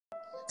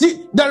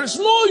See, there is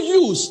no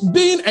use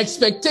being a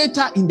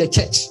spectator in the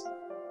church.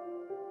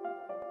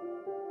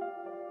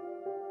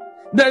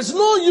 There's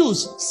no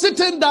use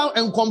sitting down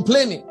and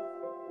complaining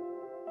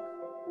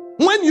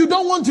when you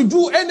don't want to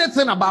do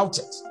anything about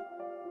it.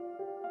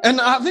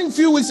 And I think a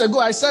few weeks ago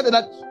I said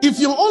that if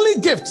your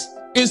only gift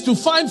is to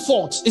find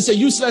fault, it's a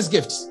useless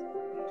gift.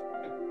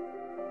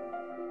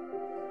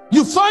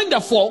 You find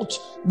the fault,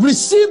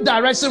 receive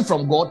direction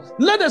from God,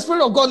 let the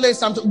Spirit of God lay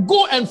something,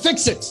 go and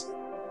fix it.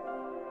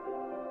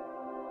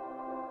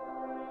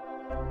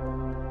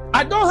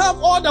 I don't have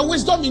all the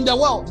wisdom in the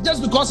world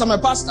just because I'm a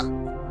pastor.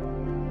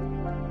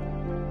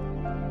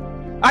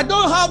 I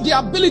don't have the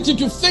ability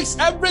to fix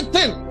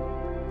everything.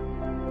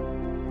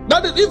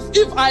 That is,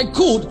 if I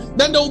could,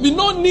 then there will be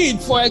no need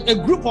for a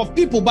group of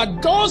people.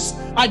 But God's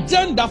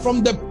agenda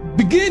from the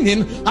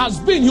beginning has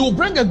been, He will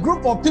bring a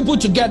group of people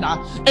together,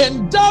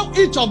 endow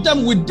each of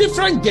them with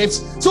different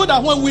gifts, so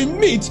that when we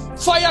meet,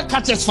 fire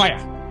catches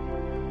fire.